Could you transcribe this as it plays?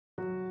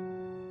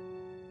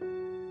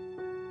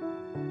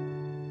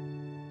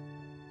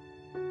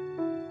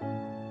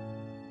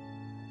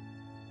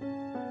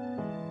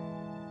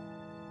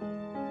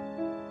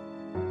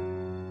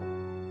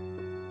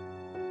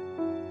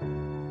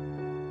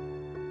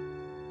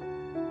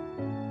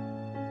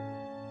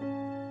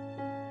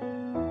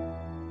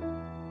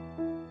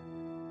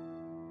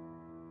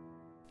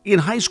In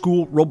high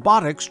school,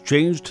 robotics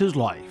changed his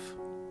life,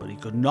 but he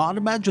could not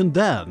imagine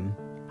then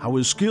how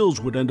his skills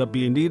would end up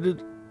being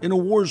needed in a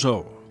war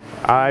zone.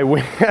 I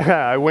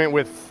went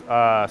with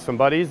some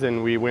buddies,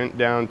 and we went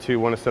down to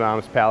one of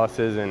Saddam's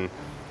palaces and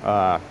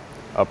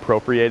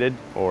appropriated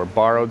or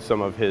borrowed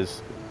some of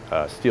his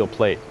steel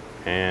plate,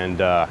 and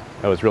that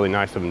was really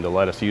nice of him to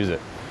let us use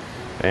it.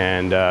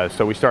 And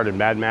so we started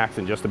Mad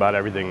Maxing just about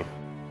everything.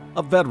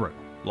 A veteran,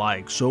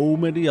 like so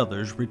many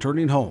others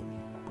returning home,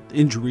 with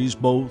injuries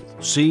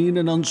both seen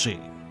and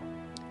unseen.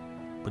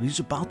 But he's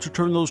about to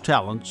turn those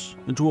talents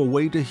into a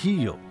way to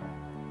heal,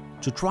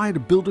 to try to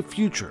build a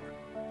future,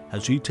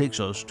 as he takes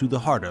us to the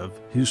heart of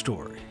his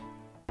story.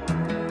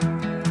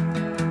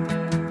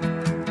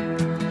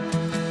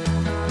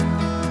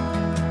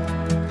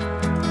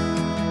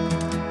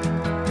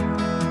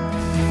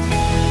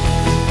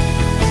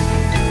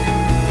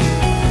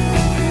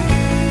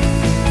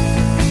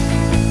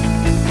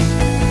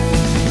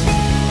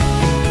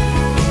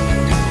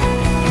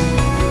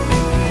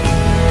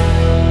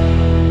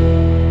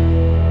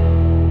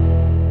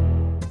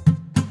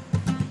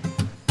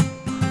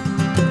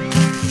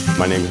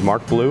 My name is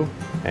Marc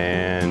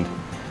and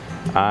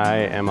I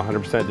am a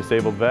 100%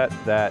 disabled vet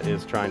that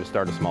is trying to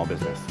start a small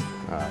business,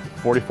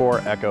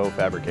 44 Echo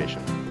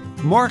Fabrication.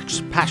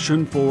 Marc's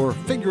passion for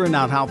figuring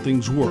out how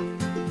things work,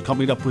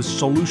 coming up with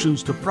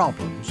solutions to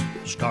problems,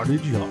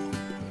 started young.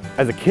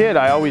 As a kid,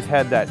 I always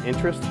had that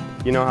interest.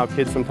 You know how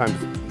kids sometimes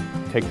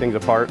take things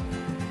apart?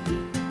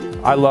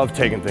 I love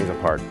taking things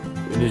apart.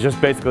 It's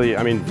just basically,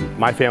 I mean,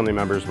 my family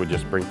members would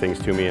just bring things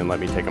to me and let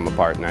me take them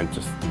apart, and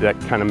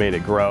that kind of made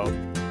it grow.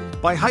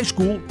 By high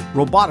school,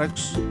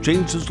 robotics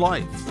changed his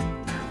life.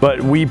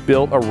 But we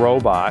built a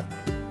robot,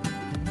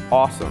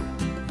 awesome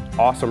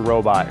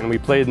robot, and we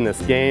played in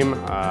this game,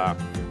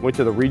 went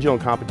to the regional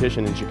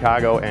competition in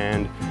Chicago,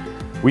 and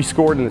we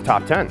scored in the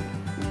top 10.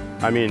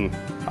 I mean,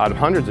 out of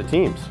hundreds of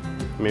teams.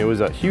 I mean, it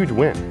was a huge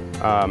win.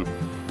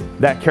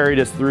 That carried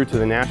us through to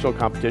the national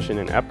competition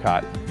in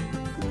Epcot.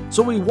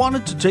 So he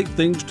wanted to take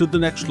things to the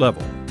next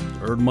level,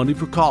 earn money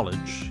for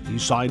college, he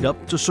signed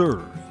up to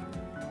serve.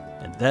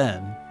 And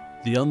then,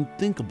 the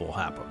unthinkable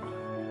happened.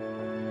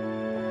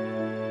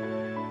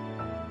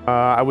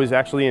 I was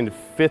actually in the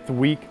 5th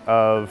week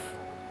of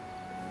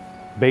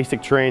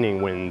basic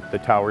training when the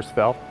towers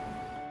fell.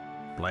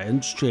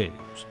 Plans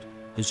changed.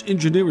 His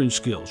engineering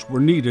skills were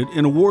needed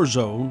in a war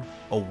zone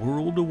a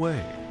world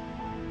away.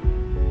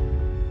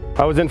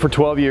 I was in for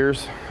 12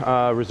 years,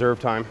 reserve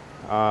time.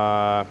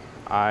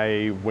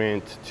 I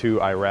went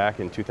to Iraq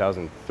in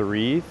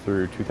 2003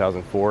 through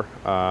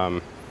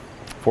 2004,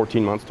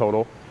 14 months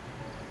total.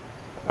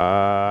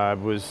 I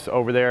was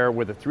over there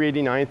with the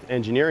 389th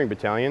Engineering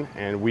Battalion,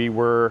 and we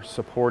were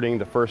supporting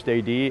the 1st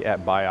AD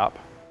at BIOP.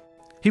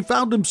 He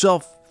found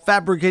himself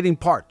fabricating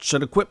parts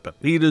and equipment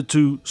needed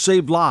to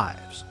save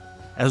lives,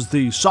 as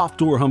the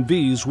soft-door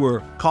Humvees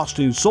were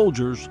costing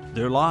soldiers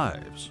their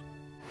lives.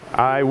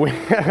 I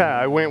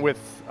went with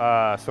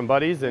some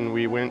buddies, and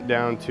we went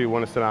down to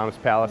one of Saddam's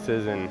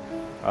palaces and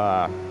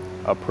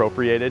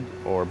appropriated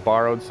or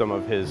borrowed some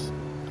of his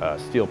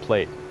steel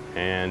plate.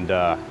 And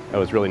it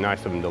was really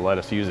nice of him to let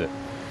us use it.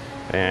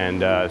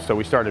 And so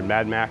we started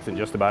Mad Maxing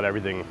just about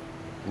everything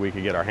we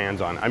could get our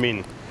hands on. I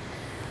mean,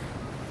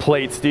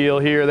 plate steel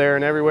here, there,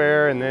 and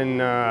everywhere, and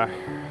then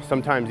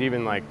sometimes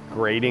even like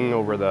grating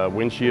over the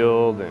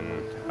windshield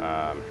and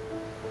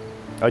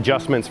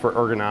adjustments for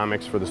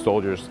ergonomics for the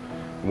soldiers.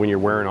 When you're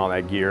wearing all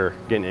that gear,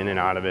 getting in and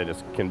out of it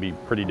can be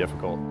pretty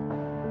difficult.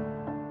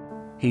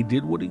 He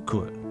did what he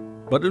could,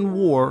 but in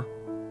war,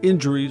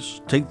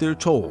 injuries take their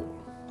toll.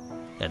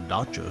 And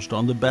not just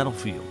on the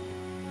battlefield.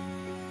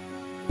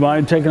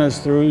 Mind taking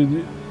us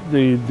through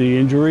the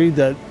injury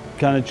that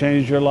kind of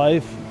changed your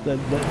life?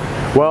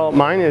 Well,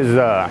 mine is,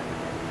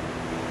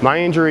 my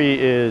injury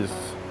is,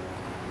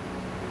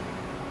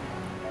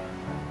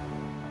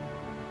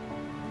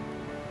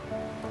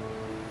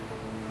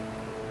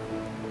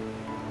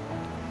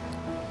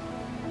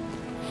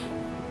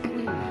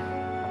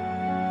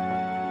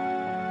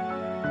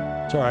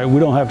 it's all right, we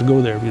don't have to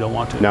go there if you don't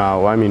want to.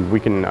 No, I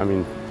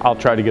mean, I'll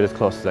try to get as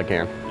close as I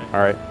can. All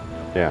right?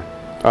 Yeah.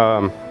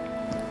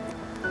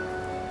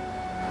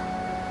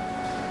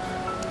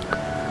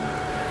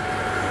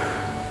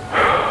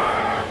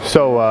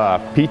 So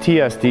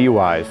PTSD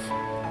wise,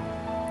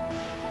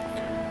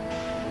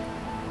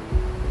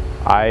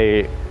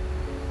 I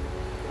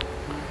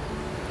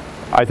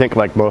think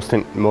like most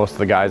of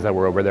the guys that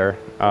were over there,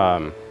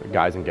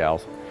 guys and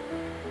gals,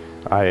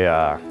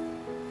 I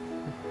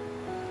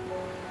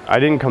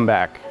didn't come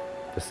back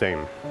the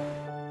same.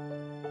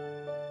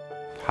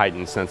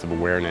 Heightened sense of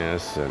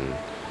awareness and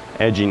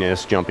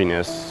edginess,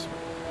 jumpiness,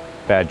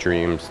 bad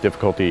dreams,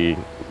 difficulty,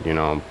 you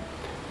know,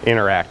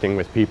 interacting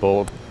with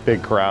people,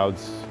 big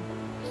crowds,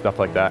 stuff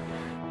like that.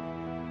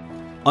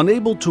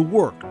 Unable to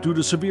work due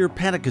to severe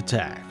panic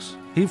attacks,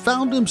 he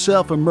found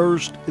himself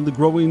immersed in the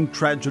growing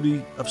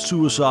tragedy of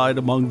suicide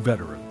among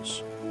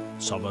veterans,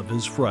 some of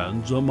his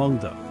friends among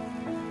them.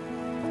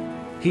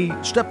 He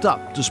stepped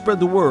up to spread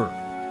the word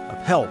of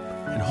help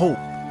and hope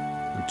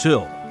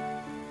until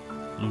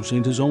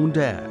losing his own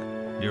dad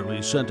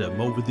nearly sent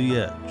him over the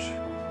edge.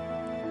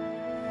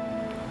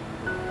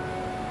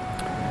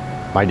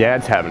 My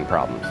dad's having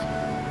problems.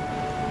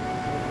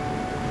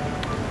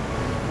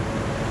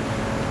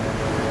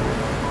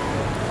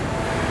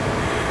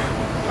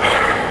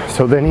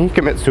 So then he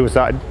commits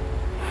suicide.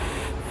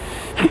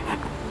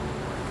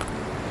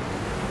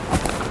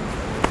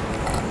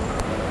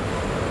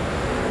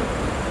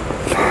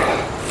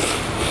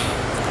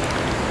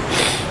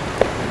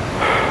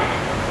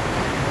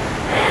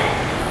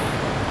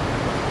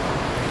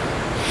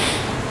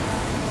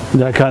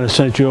 That kind of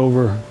sent you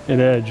over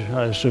an edge,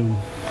 I assume.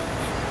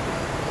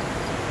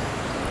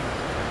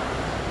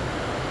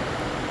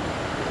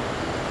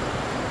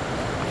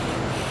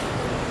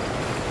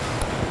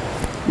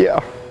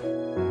 Yeah.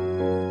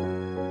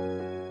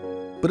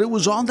 But it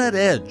was on that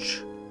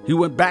edge he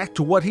went back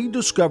to what he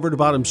discovered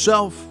about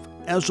himself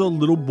as a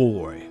little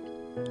boy.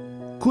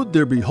 Could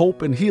there be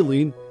hope and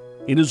healing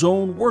in his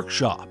own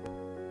workshop?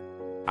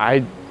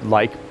 I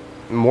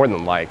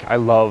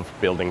love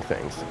building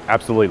things.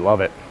 Absolutely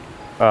love it.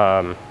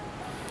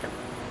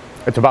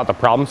 It's about the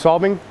problem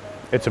solving.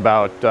 It's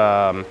about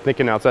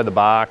thinking outside the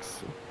box.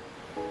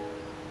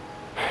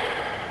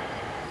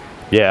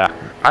 Yeah,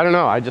 I don't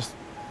know.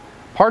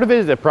 Part of it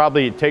is it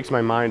probably takes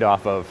my mind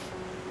off of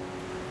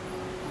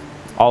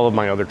all of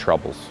my other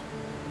troubles,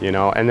 you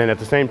know, and then at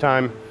the same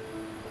time,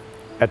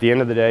 at the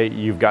end of the day,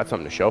 you've got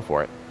something to show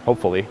for it.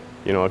 Hopefully,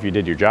 you know, if you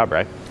did your job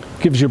right.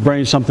 Gives your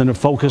brain something to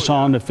focus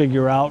on, to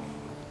figure out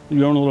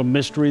your own little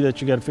mystery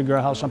that you got to figure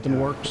out how something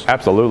works.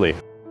 Absolutely.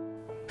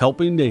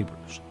 Helping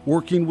neighbors,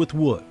 working with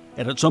wood,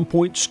 and at some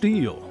point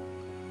steel.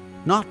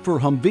 Not for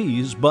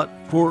Humvees, but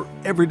for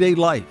everyday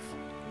life.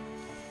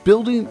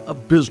 Building a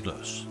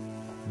business,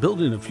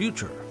 building a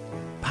future,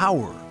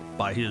 powered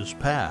by his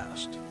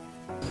past.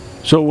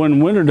 So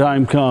when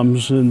wintertime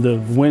comes and the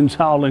wind's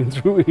howling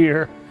through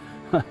here,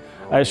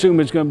 I assume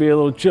it's going to be a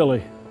little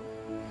chilly.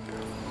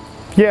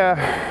 Yeah.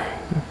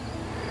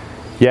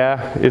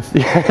 Yeah, it's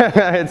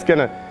it's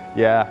gonna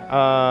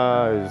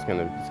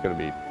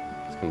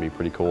be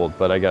pretty cold,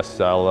 but I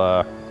guess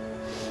I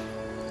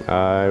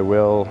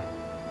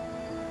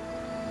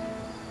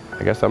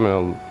guess I'm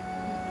gonna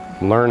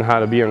learn how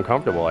to be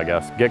uncomfortable, I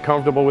guess. Get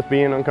comfortable with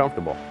being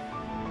uncomfortable.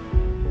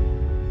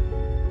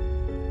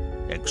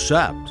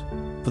 Except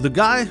for the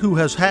guy who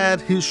has had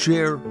his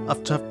share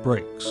of tough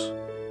breaks.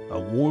 A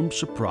warm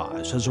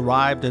surprise has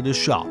arrived at his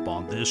shop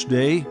on this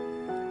day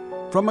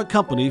from a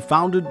company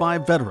founded by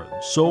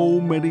veterans so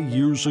many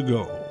years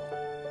ago.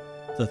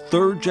 The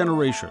third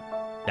generation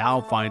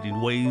now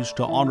finding ways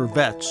to honor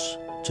vets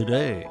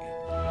today.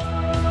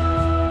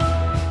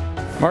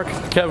 Mark,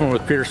 Kevin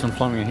with Peterson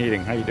Plumbing and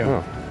Heating. How you doing?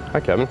 Oh,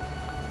 hi, Kevin.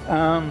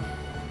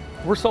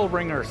 We're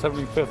celebrating our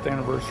 75th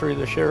anniversary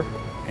this year,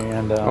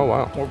 and oh,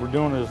 wow. What we're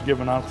doing is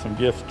giving out some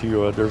gifts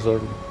to there's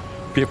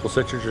people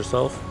such as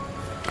yourself,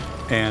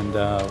 and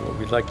what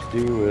we'd like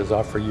to do is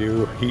offer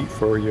you heat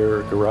for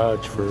your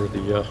garage for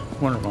the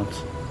winter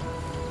months.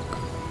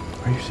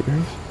 Are you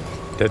serious?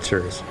 Dead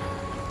serious.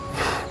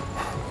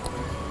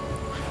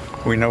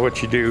 We know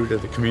what you do to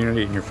the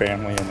community and your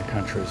family and the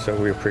country, so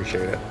we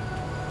appreciate it.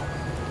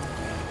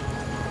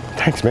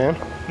 Thanks, man.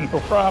 No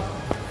problem.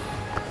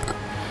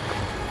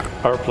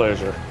 Our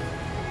pleasure.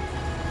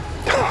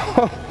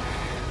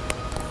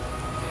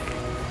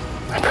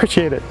 I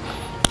appreciate it.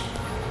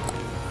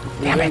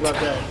 Damn it. About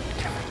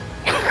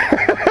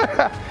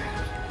that?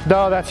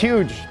 No, that's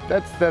huge.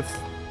 That's.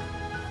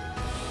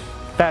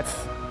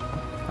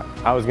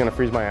 I was gonna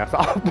freeze my ass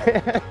off,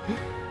 man.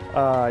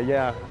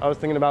 Yeah, I was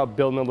thinking about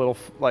building a little,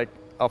 like,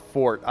 a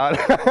fort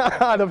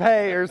out of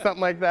hay or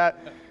something like that.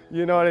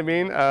 You know what I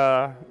mean?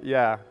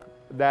 Yeah,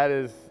 that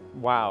is,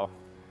 wow.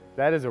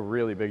 That is a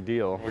really big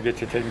deal. We'll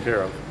get you taken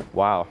care of.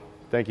 Wow.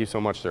 Thank you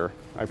so much, sir.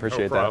 I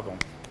appreciate that. No problem.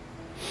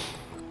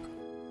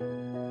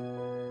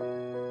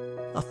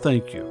 A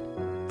thank you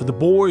for the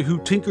boy who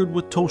tinkered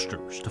with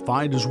toasters to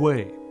find his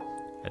way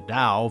and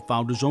now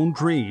found his own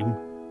dream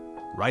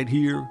right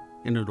here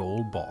in an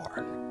old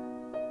barn.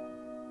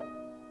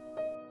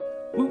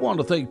 We want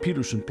to thank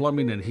Peterson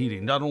Plumbing and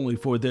Heating not only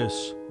for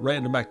this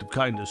random act of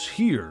kindness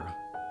here,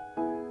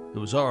 it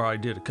was our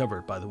idea to cover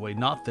it, by the way,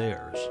 not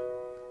theirs,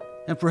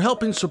 and for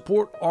helping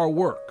support our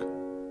work,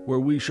 where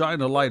we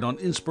shine a light on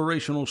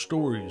inspirational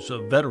stories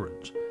of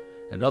veterans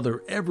and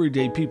other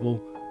everyday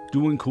people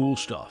doing cool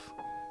stuff.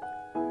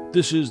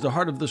 This is The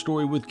Heart of the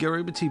Story with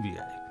Gary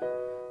Beintema.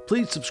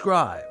 Please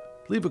subscribe,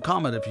 leave a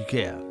comment if you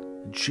can,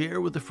 and share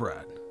with a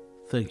friend.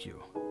 Thank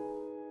you.